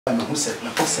who said,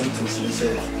 "My first sentence is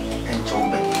and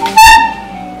job."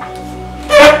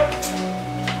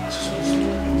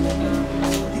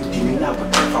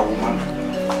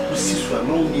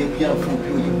 No near be a fool,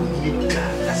 you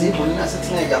as if when I sit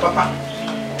here, papa.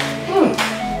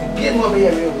 Be no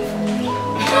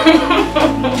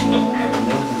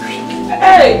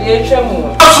hey, dear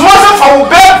Chamu. A small for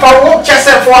bed for walk chest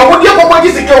for a wood, your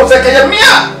is a girl, second me,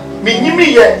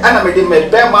 and I made him a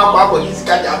bear my his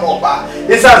cat.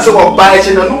 It's also a bias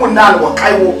and a new now what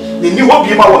I will, the new hope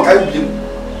you what I will do.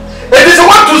 It is a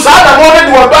one to sad and wanted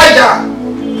to abide.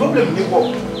 Problem you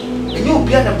walk. And you'll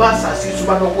be at the bus as you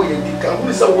run away and who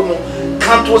is a woman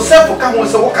can't to self or come on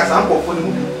so walk as uncle for the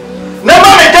movie.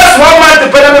 Never make just 1 month the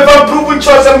benefit of proven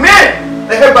choice of men.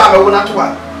 The head bag will not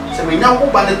work. So we now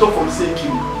hope by the top from saying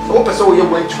you. So hope so you're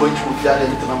going to go into the other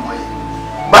little way.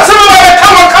 But somebody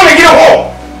come and get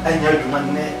home. And you're the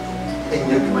man there. And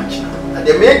you're the man. And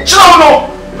they made Chono.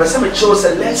 But somebody chose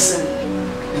a lesson.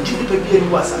 And you need to be a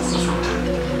new assassin.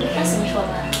 That's in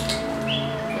trouble.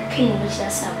 King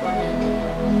wishes up on it.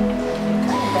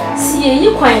 See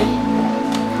you quite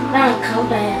now, cow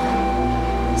there.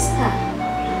 Star,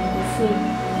 free.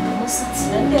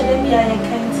 Let me I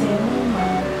can't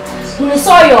tell. You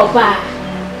saw your bar.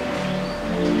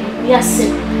 Yes,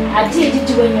 I did it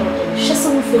when you were just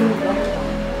some film.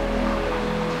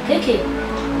 Okay,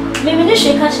 maybe you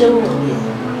should catch the room.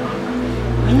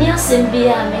 Near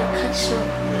Sembia, I may catch you.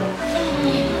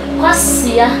 What's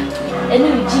here? And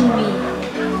you, Jimmy,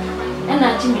 and I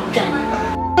Jimmy Gunn.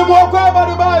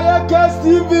 AY3CASE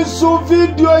TV so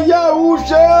video ya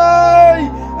ushe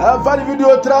afani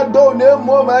video trado ne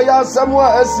mo ma ya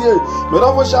samwa asie me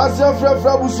na fo chance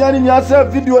frefra busuani ni ase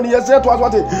video ni yese to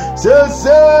aswate se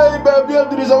baby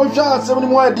ndiri so hwa asem ni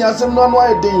mo edi asem no no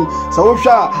edi so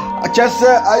hwa achese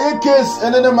AY3CASE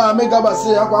enene ma me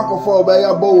Gabasay akwa oba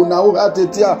ya bo na wo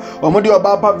atetia omodi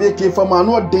oba pa veke fam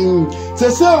anu odin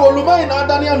se oluma ina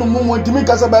adani anu mumu ntimi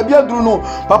kasa baby nduru no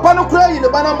papa no kura yi ne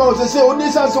bana ma se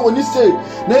oni sanse oni se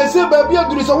na se baby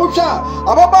nduru so hwa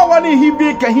ababa wani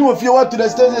hibi ka hi wo fie wa to the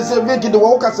stage se veke de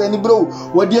wo kasa ni bro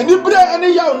wo de ni bre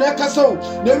ene yawo na kasa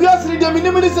na wi asiri de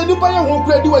minimi se nipa ye ho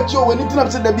kura di wachi o wani tinam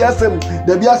se da bi asem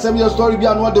your story bi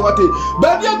anu de wate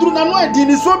baby nduru na no edi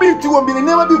ni so bi ti wo bi ni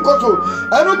nema bi koso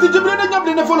anu ti jibre na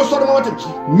nyamde ne follow story mo wate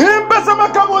membe sama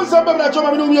kamo se be na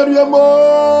choma mi no mi yemo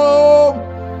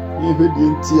ye di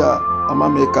ntia ama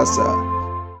me kasa.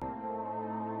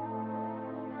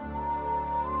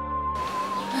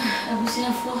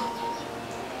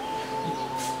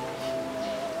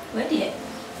 Where dear?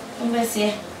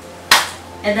 Here.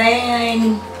 And I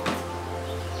am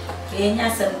 17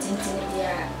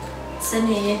 years. Send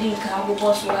a year cabo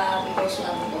boss because you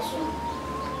have a boss.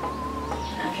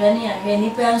 And any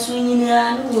parents swinging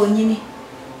and winning.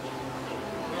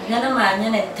 And a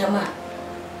man and Tama.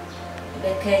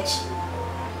 The catch.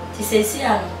 Tis a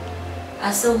sian.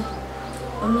 I saw.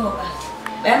 Oh no,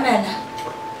 Bamana.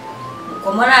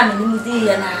 Come on, I'm in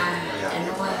the and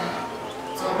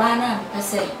so Bana, I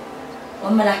say.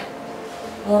 Woman,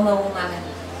 woman,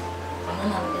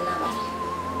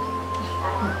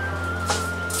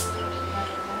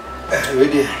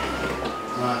 Ready,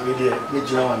 me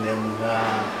Joe and them,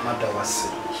 Mother was.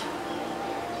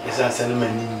 Yes, I send them a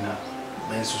nina,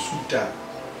 men so suita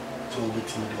to be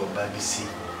timid or baby see.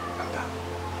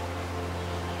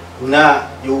 Now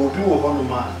you will be a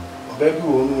honor, or baby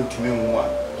will know to me one,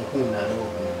 whom I know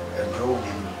and draw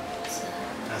him.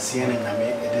 I see any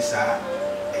name, it is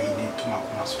to my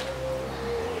muscle.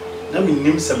 Let me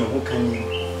name some who can you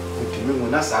to me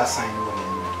when I sign one.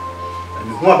 And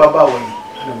who are Baba way,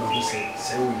 I don't know who said,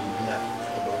 say we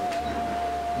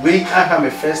we I have a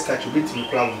first touch with me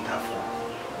proud with her.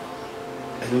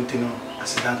 I don't know, I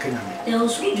said, Duncan. There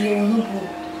was really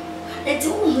it's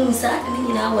who sat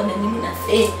in our name a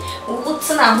fair. What's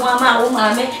an amama,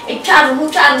 mamma, a child who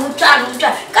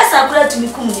Casa to me,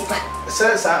 Kumipa.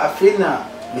 Says I feel now,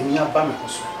 the near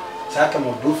Bamacoso. Saka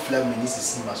mo do flam ni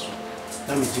sisi maso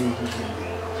na me jimi hu bi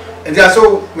and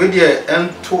so we dey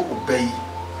ento obey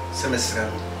semestra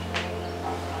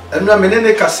no na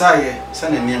menene kasaye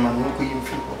sana niema no ko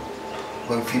yimfi ko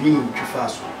ban fini mi twifa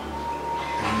so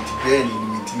and ti be ni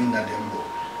mi timi na dembo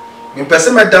me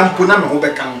pese me dampo na me ho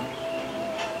bekan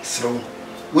sro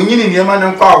wonyini niema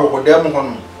na nkwa ahohoda mu ho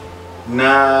no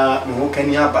na me ho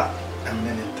kani aba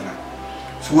amene ntra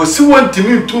so wosi won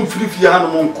timi ntum firifie ha no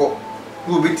mo nko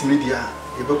who bit media,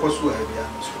 a book was where we are.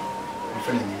 So,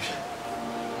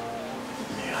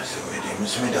 yes, we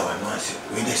must meet our noise.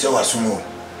 We saw a small.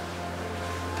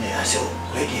 Yes, so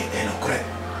ready and a crack.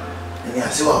 And I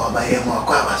saw by him or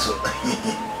Quabaso.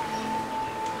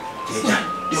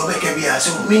 You make a beer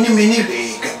so many,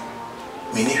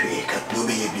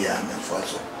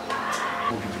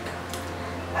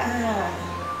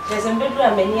 There's a bit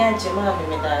of many and Jemma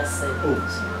me that's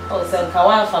oh, some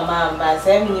Kawan for man, but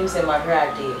 7 names in my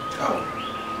grade. Oh,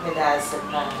 me that's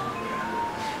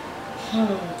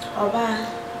Oba.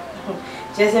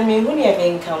 Just a me when you have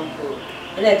been come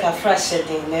like a fresh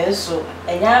thing, so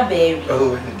and ya baby.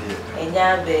 Oh, and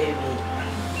ya baby.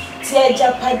 Tia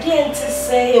Japadian to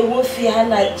say a woofy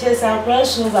Hannah just a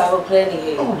brush over our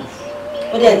planning.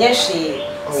 But then, yes, she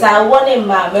saw one in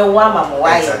my Mama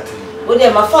wife. But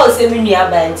then my false eminia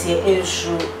banty is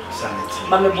true.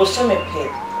 Mamma Bosom a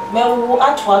pet. Mel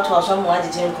at what was someone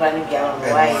didn't cry beyond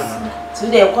wife.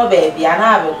 Today, poor baby, and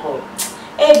I will call.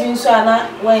 Every son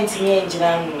went to me and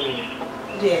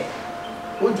dear.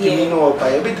 What do you know by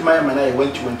a bit my man? I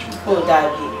went to oh,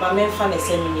 Daddy, my man found a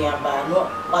seminar by no,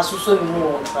 was so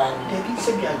more trying. They did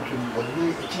say I dream, but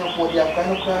it's not what you are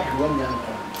going to cry. You want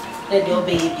let your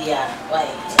baby why?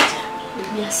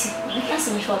 Yes, because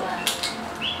I'm sure that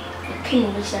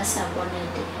king which has a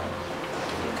bonnet.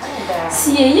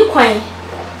 See you quite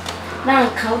now,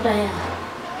 cow Diana.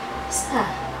 Sir,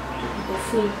 go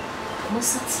free.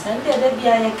 Must and there be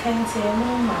I can't say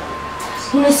no man.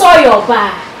 You saw your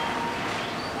bar.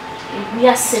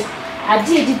 Yes, I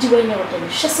did you any of them.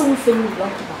 She's some film you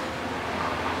want to buy.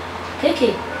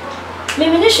 Keke,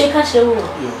 maybe she catch the wool.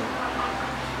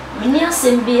 Many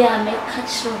Simbia may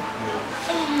catch you.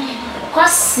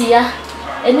 Quasia,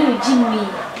 and you Jimmy,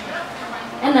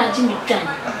 and I Jimmy Tran.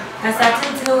 As I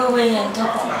think to away and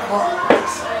talk about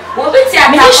what is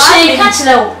your she catch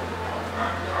low?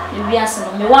 You are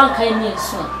some me one kind of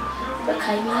son, but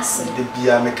I must say, the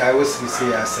beer make I was say,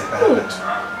 I said,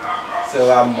 so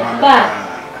I'm bad.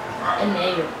 And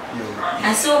there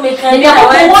I saw me kind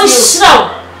of one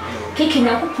show, kicking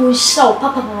up a push show,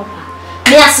 Papa.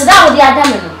 May I sit down with the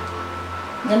Adam?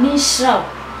 The mean show.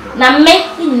 Now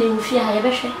make you fear I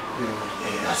ever say.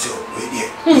 I saw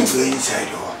inside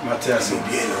Matthias will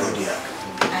be a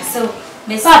I saw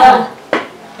Miss Papa.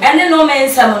 And then no man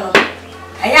summon.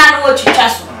 I know what you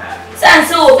trust.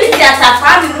 So busy as a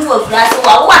family move glass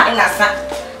or what in a son.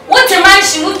 What a man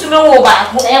she moved to know about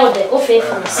whoever the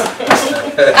faithful.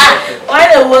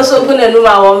 Why the was so good and do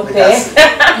my own pay?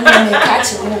 And then they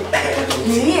catch a move.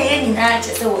 You night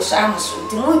as I was almost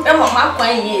to move them on my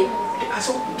quiet. I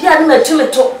saw Piano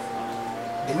tomato.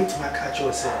 The meat my catch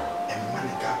was a man.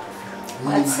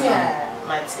 What's here?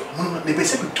 The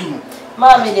basic two.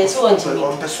 Mammy, there's one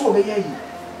on the soul.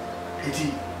 It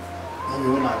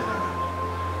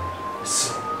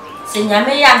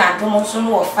Sinyame ya na domo so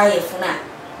no fire funa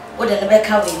wo de be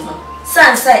ka we no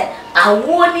san say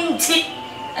awoni nti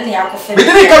ene yakofe me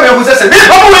dey ka me say me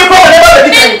papa we papa never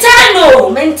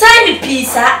be mentano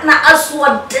pizza na aso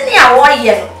de ne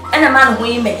awoye ene man ho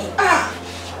yimani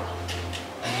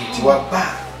ti wa ba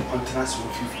on transfer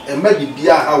fifi e ma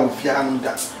bibia ha wo fia ha no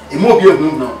da e mo bi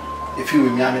ehun no e fi we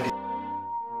mi ame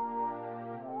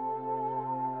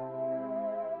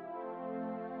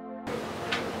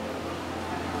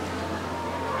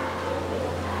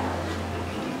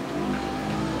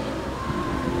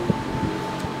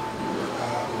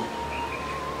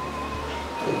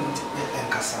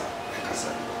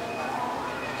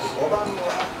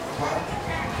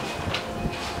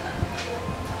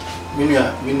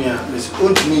Minia, Miss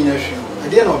Untimina, I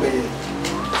didn't obey.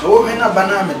 Oh, Hena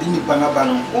Banana, Dini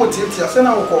Panabano, oh, Tiltia,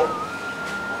 Sena,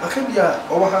 I can be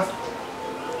over her.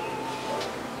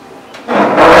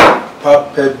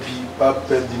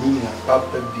 Papa Dimina,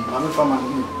 Papa B, Mamma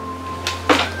Family.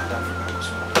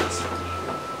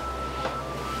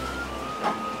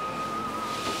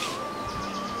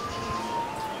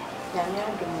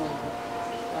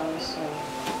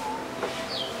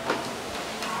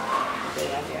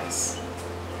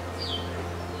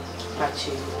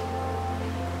 Pachi,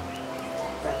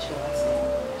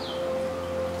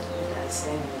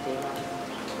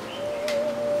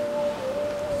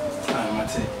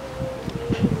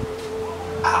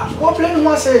 what plan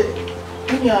was it?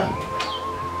 I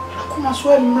come as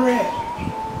well, Mare.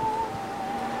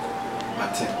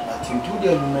 Martin, do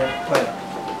the Mare.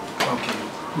 Okay,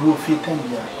 you will fit 10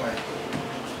 years.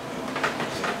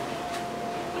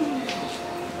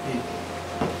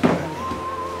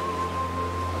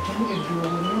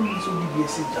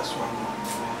 Just one.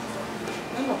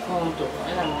 I'm not going to,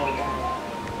 and I'm all done.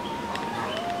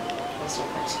 What's so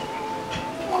much?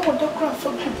 What would the crowd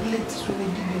for people ladies when they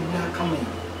didn't not come in?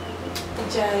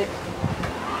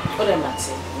 What am I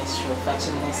saying, Miss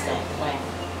Fashion next time? Why?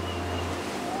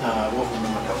 What will you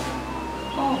matter?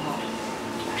 Oh,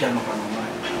 piano on my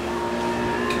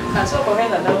mind. I saw for her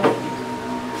that no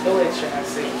extra, I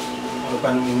say.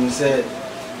 But you said,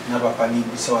 never panic,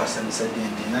 so I said,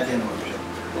 nothing.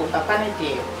 Oh, Papa,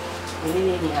 dear, we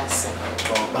really need us.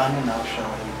 Oh, Bannon, I'll show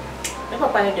you. Me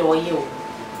papa ne de oye o.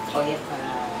 Oye pa.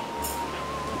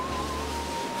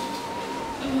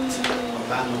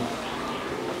 Obano.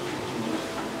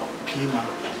 Pima.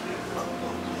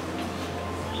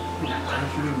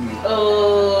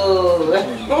 Oh.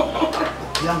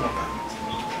 Young papa.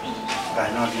 By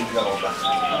now you go over.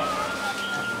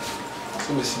 So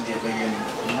we see the beginning of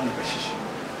the position.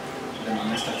 Then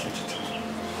I'm starting to tell.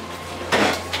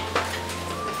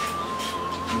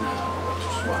 Now what to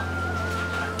swap?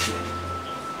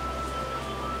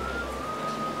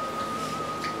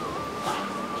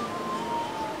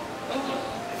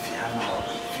 If you have now,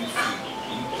 feel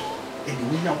free. And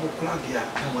we are all plug here.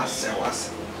 And was.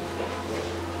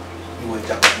 You were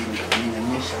just giving me a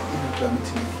mission in the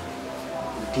committee.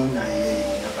 Dinner,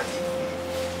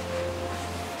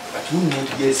 but you know,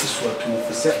 yes, is what you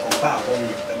for set or bar only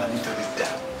the mandatory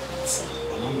down.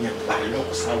 Among your by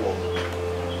locks, I will.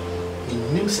 In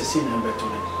names a sin and better,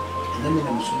 and then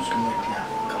I'm soon to make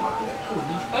come up there.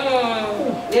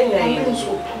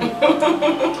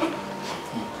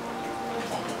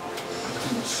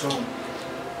 So.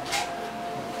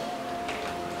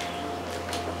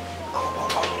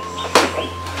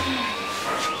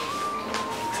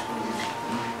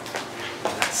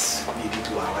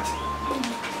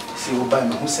 See, by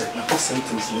my who said, my first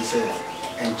sentence, they said,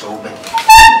 and Joe Ben.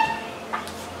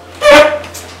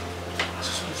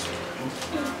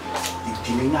 The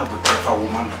dealing up with a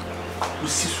woman who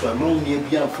sees for a long near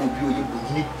beyond for you, you would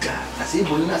need that. I say,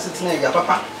 Bonina sitting there, your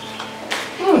papa.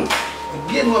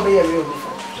 Be no be a real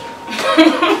before.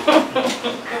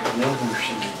 No,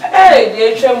 hey,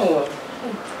 dear Tremor.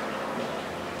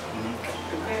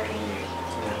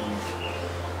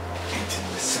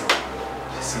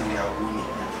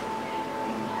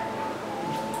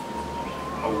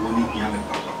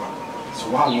 So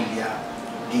why would you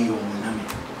deal with me?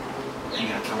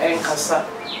 And Cassa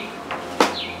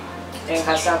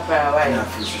for a while.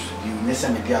 You miss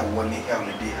me there 1 day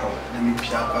out. Let me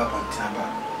pick up on Tamba.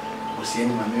 Was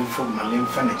seeing my main from my main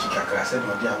furniture. I said,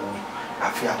 my dear boy,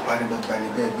 I feel quite about by the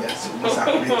baby. So what's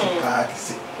happening?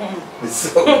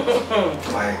 So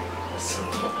why? So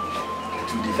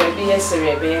to the baby, yes, a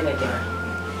rebellion again.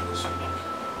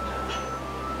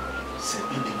 Said,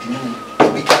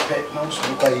 we can pet mouse,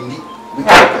 look at me. We can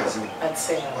I'd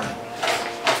say,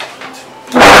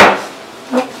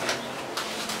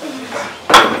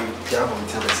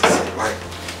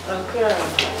 okay.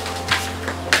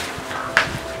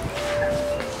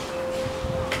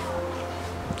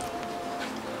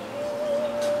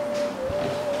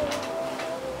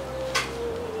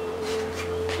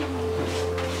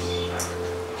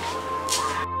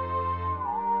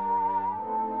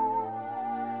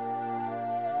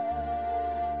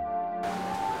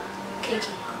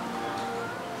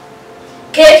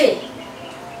 Keke.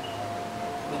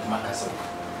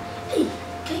 Hey,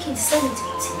 Keke, it's 17.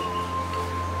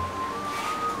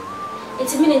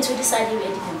 It's a minute to decide you're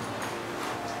ready.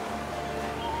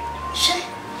 She,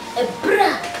 a bra,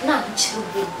 now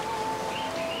children.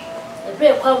 A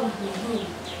bra, quite me.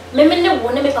 Memmy, no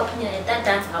one ever papa in that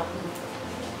dance happen.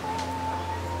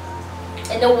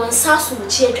 And no one sass will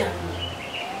cheer me.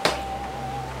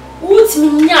 What's me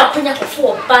now, when I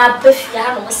for Bab Biff,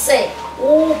 I don't say.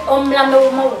 Oh,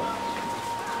 no.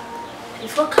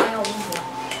 Before I will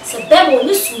so Ben will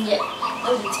listen yet. I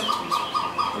will tell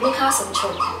you. Make us some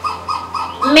trouble.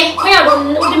 Make me I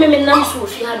don't know the men nuns who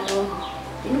if you had more.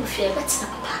 You know, fear better.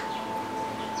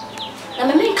 I'm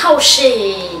a main cow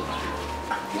shade.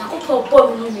 Now, poor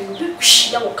boy, you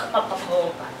she will come up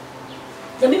more.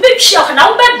 The baby shock and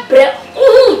I'll bet bread.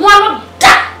 One of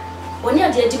that. When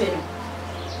you're dear demon.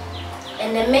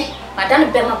 And then me,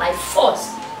 Madame Bema by force.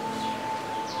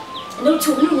 No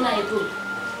to me when I go.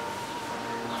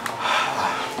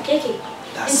 Keke,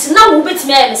 it's now we bet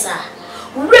me, sir.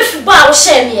 Riff bar,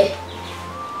 share me.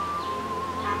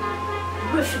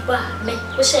 Riff bar, me,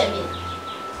 share me.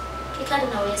 Keka,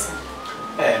 no, yes, sir.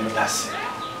 That's it.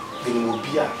 Then will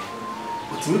be a.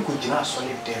 But we could not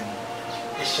solid them.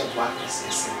 A shell work is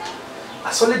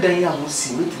a solid day. I will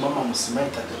see with Mamma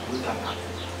Musmet at the Buddha.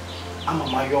 I'm a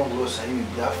my young rose. I will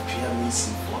be after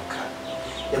missing for a car.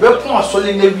 The weapon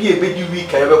solid every baby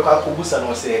week. I ever call Kubus and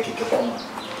was a kick upon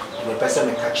the person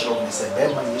may catch up and say,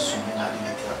 Beman, you soon and I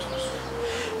didn't.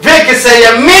 Vicky say,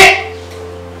 me.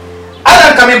 I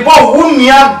don't come in both wound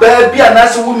me up, baby, and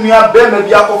that's a wound me up, baby,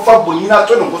 maybe I go for Bonina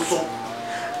to go so.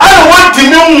 I don't want to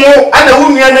know more, and the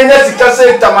woman and Jessica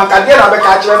said, Tamakadena, I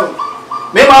catch them.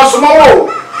 Maybe I'm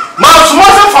small. Mouse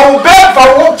wasn't for bed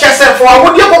for walk chest for I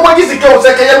would give over his girl,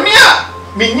 say, me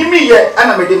yet,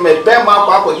 and I made him a bear mark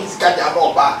up his cat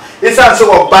about. It's also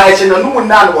a bias and a new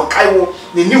now, what I will,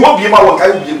 the new hobby, my work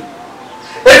I will.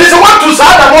 It is what to say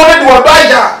that morning to buy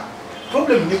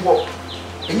problem ni wo.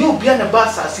 Enye obi an ba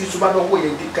asase so ba do wo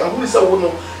ye dika hu se wo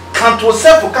no kan to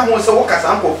self ka hu se wo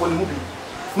kasa ankofo ni mu bi.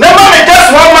 Never me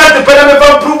just 1 month to pay me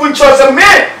for proven choice me.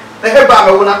 Na he ba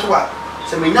me wo na to a.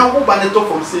 Se me nya wo ba ne to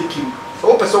from say kim. So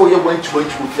wo pese wo ye wanchu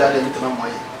fi ada ni tena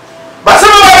moye. Ba se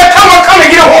me ba come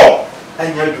here ho.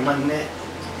 Anya aduma ne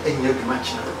enya aduma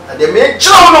china. Na de me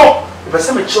chiro no. Be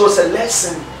se me chiro se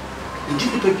lesson. Ndi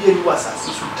ni pe bi eni wasase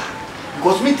so ta.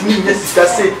 Because me timi nya sika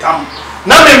say tam.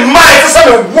 Na me mai se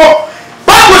me wo.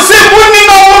 Ba ko se buni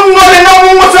no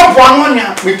no se po anu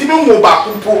nya. Me timi mo ba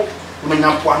kumpo. Me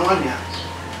nya po anu nya.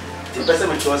 Ti pe se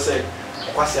me chiro se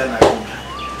kwase na yo.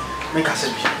 Me ka se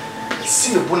bi.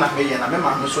 Si me bona me ye na me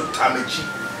ma no so ta machi.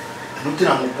 Anu ti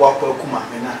na mo bo akwa kuma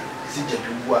me na si je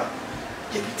bi bua.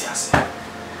 Je bi ti ase.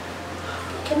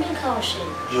 Kemi ka o she.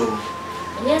 Yo.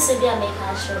 Nya se bi a me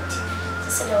ka short.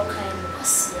 Se de o kai mo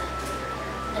kwase.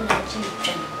 Na ji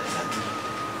twan.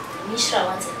 Mi shra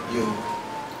wate. Yo.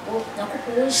 O na ko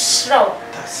ko shra.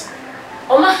 That's it.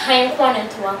 O ma han ko na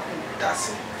to wa ko. That's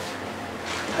it.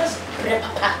 That's bre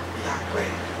papa. Yeah,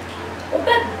 great. O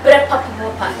be bre papa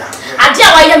papa. Ade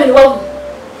a wa ya me no wa.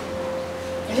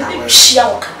 Ni be hia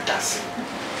wo ka. That's it.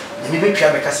 Ni be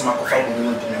twa me kase makofa bo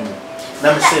ni ntene mu.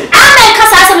 Na me say. Ama ka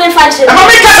sa se me fa chire. Ama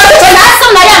me ka sa se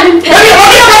na ya me pe. Ni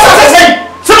ka sa se.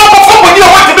 Se makofa bo ni o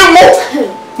wa te be mo.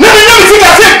 Na me no me see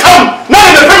ka say come. Na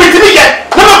me pe me ti be ye.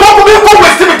 Na me ko be ko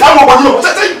waste me time bo ni o.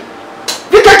 Say.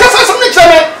 Ni ka sa se me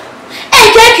chire.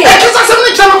 Keke. Ka sa se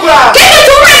me chire kura. Keke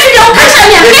to ma fi do ka chire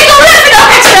me. Keke to ma fi do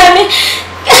ka chire me.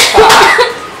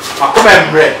 Akoma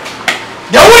emre.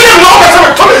 Ya wo ye no ka se me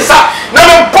to me sa. Na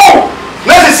me bo.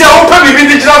 Na se si a wo pe bi bi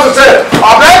di jina so say.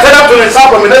 Abra tell up to the sa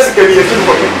from na se ke bi ye ti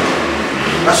ko.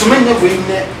 Asumenya wo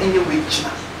ine enye wo china.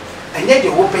 Enye de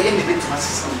wo pe ye ne betima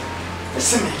sesa.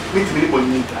 Eseme mitimi bo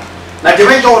ni nta. Na de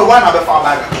menjo wo na be fa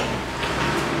baga.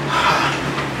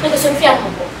 Keke so fi ambo.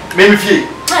 Me mi fie.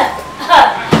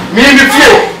 Me mi fie.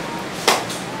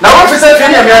 Na wo fi se fi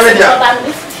ni me ame dia.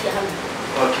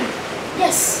 Okay.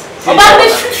 Yes. Oba be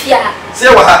fifia. Se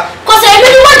wa ha. Ko se ebi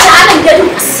ni wa ja na ngedu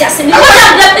asiase ni. Ko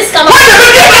na bla piska ma. What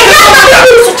the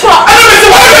fuck? I don't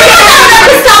know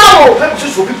what Piska ma o. let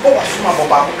just so people wa suma bo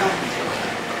ba ko kan.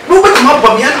 No be ma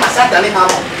bo mi ana masada ni ha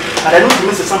mo. Ada no to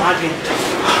me se some hardin.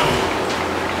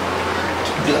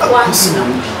 Once na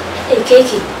mbi. Eh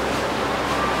keke.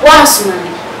 Once na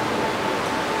mbi.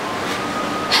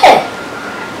 Hey.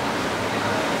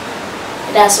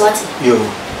 That's what. Yo.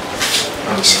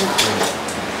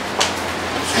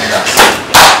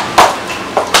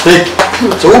 Hey,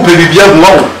 so who baby be a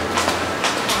long?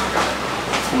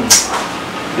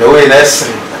 The way that's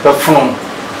the phone.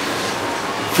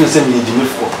 Feels me the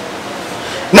for.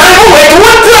 Now wait,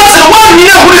 one person 1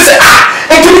 year who say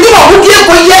and to be who get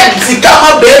for yet the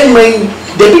gamma ben me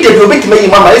the bit of bit me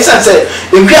mama is say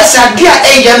if you say dear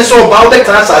agent so about the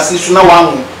cancer so now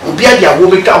one obi a dia wo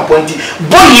be can point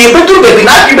boy e betu baby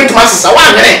na you bet masisa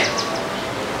one minute.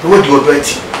 What do you do it?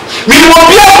 Minimum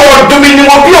be about do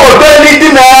minimum be or barely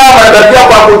dinner and the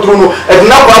Biaco Truno and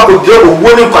now I could do a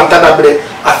winning contadabre.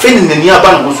 I feel in the near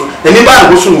Bangosu, the nearby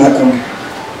Gosu Wokum.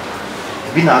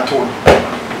 Be not told.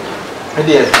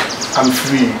 Dear, I'm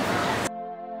free.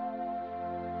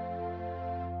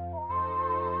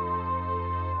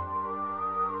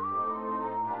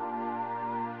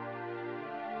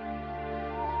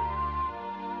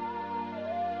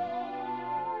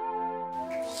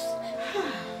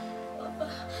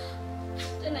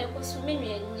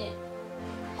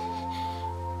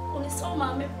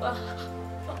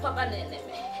 Papa nene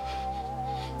me.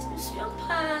 So you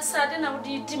pass I don't know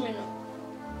the dimino.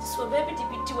 So baby di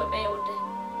biti we be ode.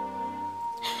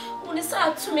 Uni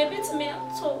sa to me bit me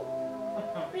to.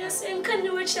 We are saying can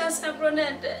you watch us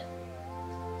abronede.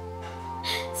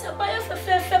 So buy a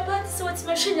fair part so it's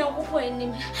machine ya go for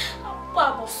enim.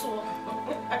 Babo so.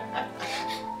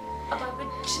 Aba be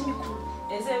chimiku.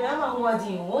 Ese me ama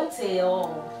nwadi wote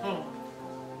o.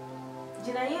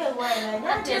 Jina ye why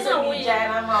na just we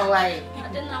jana ma why.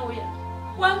 I don't know where.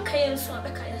 One kayen so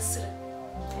abeka yesre.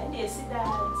 And you see that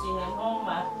jina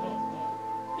mama.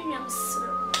 Me am sre.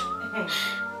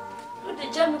 No de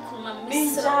jami kuma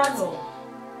me jano.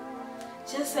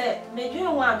 Just say me you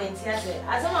want me tia say.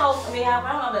 Asema we have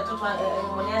am beto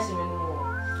money asime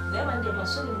no. Dem and dem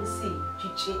so me say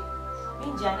twitwe. Me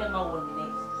jana ma wonne.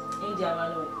 Me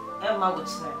jana no. E ma go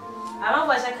china. Ama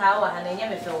bo sha ka wa ha na nya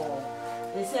me fe wo.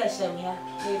 They say I shall me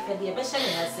for the best I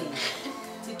say.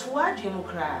 Tituwa dream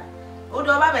cry. O do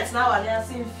ba betina wale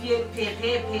asin fie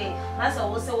pe. Na say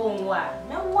wo say wo nwa.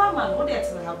 Me nwa man wo de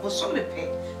tena bo so me pe.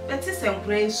 Beti sem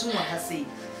kura nsu wa ha say.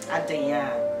 Adan ya.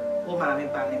 Wo ma me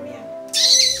ba me me.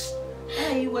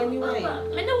 Hey, when you wait.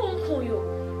 Me no won't call you.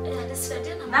 I just said,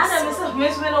 Nana,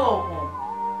 Miss Mino.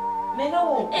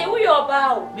 Mino. Hey, we are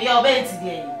about. Be your bed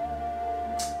today.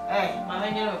 Hey, my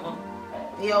man,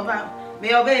 be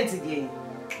your bed today.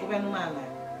 Open my life.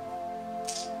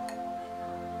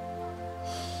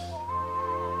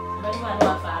 But you are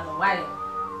not far away.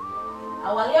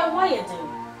 I will hear why you do.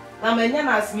 Now, my name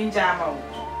is Minjamo.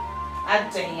 I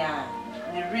tell you,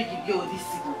 the rig you go this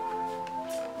season.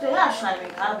 They are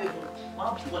shining. I'll be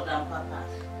what I'm papa.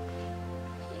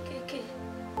 Okay.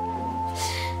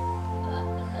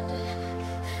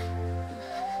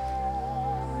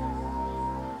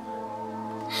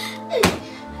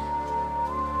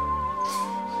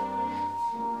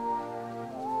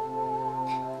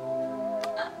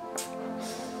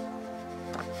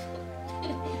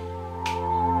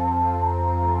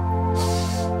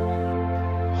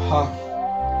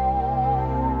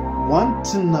 One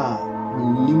thing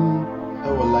new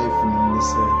our life in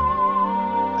this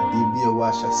DABI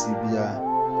AS3M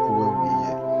where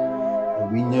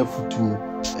we near futu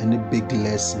any big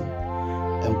lesson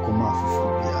and come out for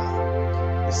bia.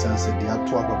 The sense that they are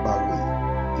to about way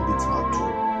a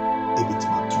bit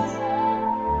mature.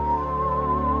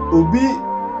 Obi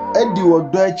Eddie or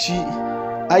Dutchy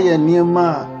aya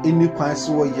niema any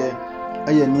kwanse wo ye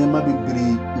aya niema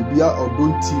bebre obi a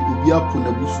odonti obi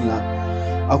apona busua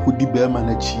akudi be ma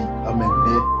na chi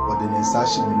amenne ode ne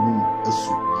sashi menum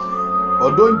asu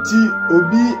odonti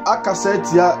obi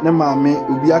akasetia ne maame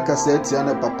obi akasetia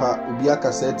ne papa obi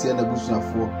akasetia na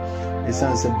busuafo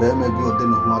esanse be ma bi ode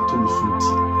ne ho atolu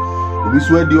sunti obi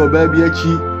so adi oba bi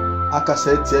achi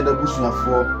akasetia na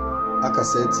busuafo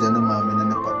akasetia ne maame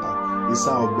ne papa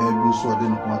isa oba bi so ode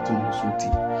ne ho atolu sunti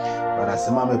bara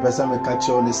sema me pesa me catch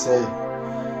on say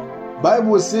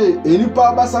Bible say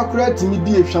enipa basakura timi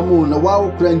di ehwamo na wawo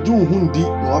kura nju hundi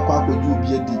na wakwa akoju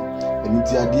obi adi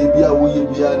eniti ade bia wo ye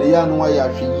bia na ya no wa ya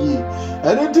hweye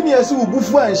eniti ne ese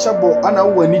obufu anhyebo ana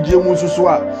wo anigye mu nsuso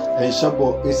a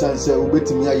enhyebo esanse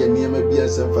obetimi aye niema bia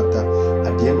semfata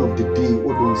at the end of the day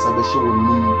odon sabehye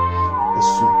wonum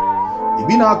esu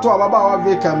ebi na ato ababa wa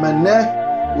veka menne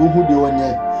ohu de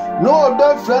wonye no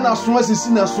odo frɛ na so asisi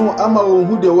na so ama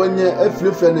ohu de wonye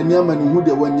afrefrɛ na niama ne hu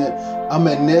de wonye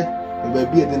amenne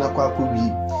baby de na kwa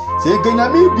kobi se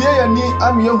ganyame bie ya ni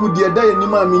ame yahu de da ya ni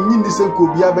ma me nyindi se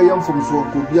kobi abeyam fom so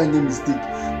kobi anya mistake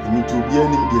eni to bia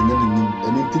nim de nya nim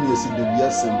eni tini esi de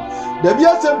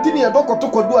bia sem tini e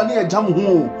bokotokodo ani e jam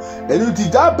ho eni ti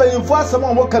da bayinfo asem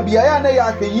a mo ka bia ya na ya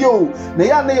ahweyi o na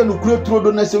ya na ya nukure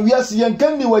trodo na se wiase yen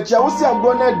kan ni wachi a wo se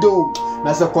agro na do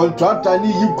na se contractor ni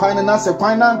yi kwan na se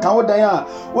kwan na nka wo dan a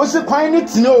wo se kwan ni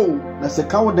tini o na se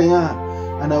ka wo dan a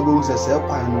ana go se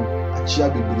kwan no achia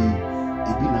bibiri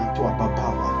ebi na to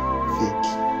ababawa fake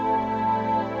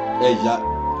eya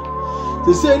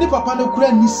te say ni papa no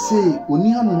kura ni say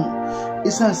oni hanu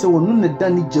esan say wonu ne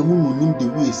dani jamu munim de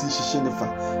we esi hihye ne fa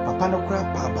papa no kura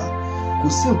paba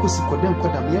kosi kodem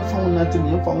kodam ye fa wona te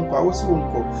ye fa wonko awosi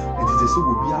wonko enti say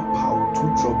go bia power two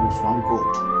troubles one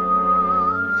god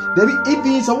there be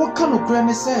even so what kind of kura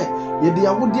ne say ye de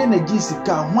awode na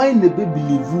gisika hwan ne be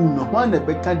believe no hwan ne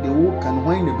be ka de wo kan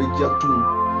hwan ne be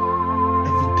jatum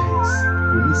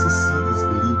is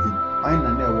believing. I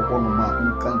know what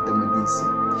man can't tell.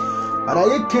 But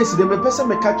I case the person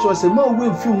me catch us a more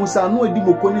win few musa no edi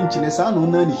mokoni nchine sa no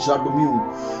na ni shadow mi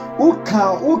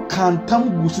o kan tam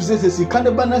gusu se kan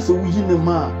ba na se wuyi ne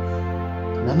ma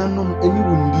nananom eni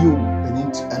wundi o eni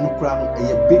anokra no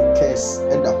a big case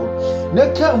eda ho na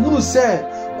ka hunu se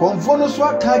konfo no so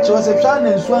aka che was hwa na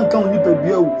nsu anka oni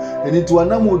padua o eni to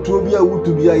anam otuo bi a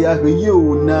wutu bi a ya hweye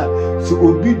o na se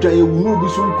obi dwan ye wunu obi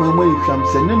so nkwan ma yhwam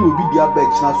se ne na obi dia ba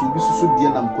kina so obi so die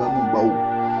na nkwan mu ba o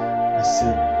ase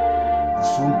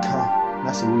sunka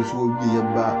na se wo so obi ye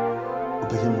ba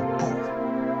obeye mo po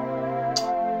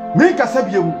me ka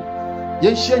sabiem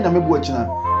ye hye nyame bo akina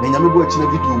na nyame bo akina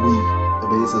video wi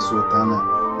ebeye se so tana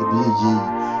ebiye yi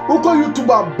uko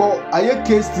YouTube abo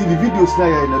AY3CASE TV videos na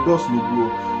ya na dos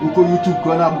nugo uko YouTube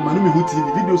ko na abo manu mi hu TV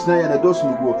videos na ya na dos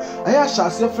nugo aya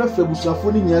hyase frefre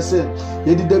busuafo ni nya se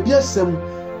ye de DABI AS3M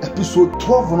episode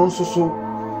 12 no so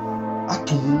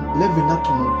atumu 11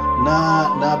 atumu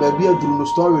na baby aduru no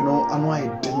story no anu ai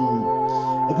den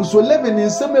episode 11 ni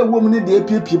nsem ewo mu ni de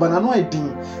apiepie ba na anu ai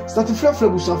den start frefre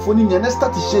busuafo ni nya na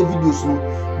start share videos no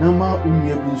na ma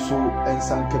unua bi so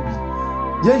ensanka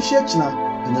bi ye hye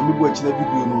kina nyame bo akina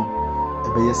video no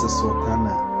ebeye sese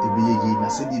otana ebeye yi na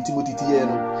se di Timothy tiye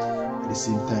no at the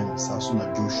same time saso na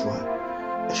Joshua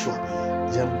ehwa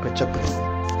be yam pecha pe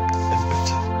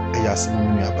eya se mu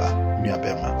nuaba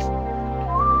nuaba ma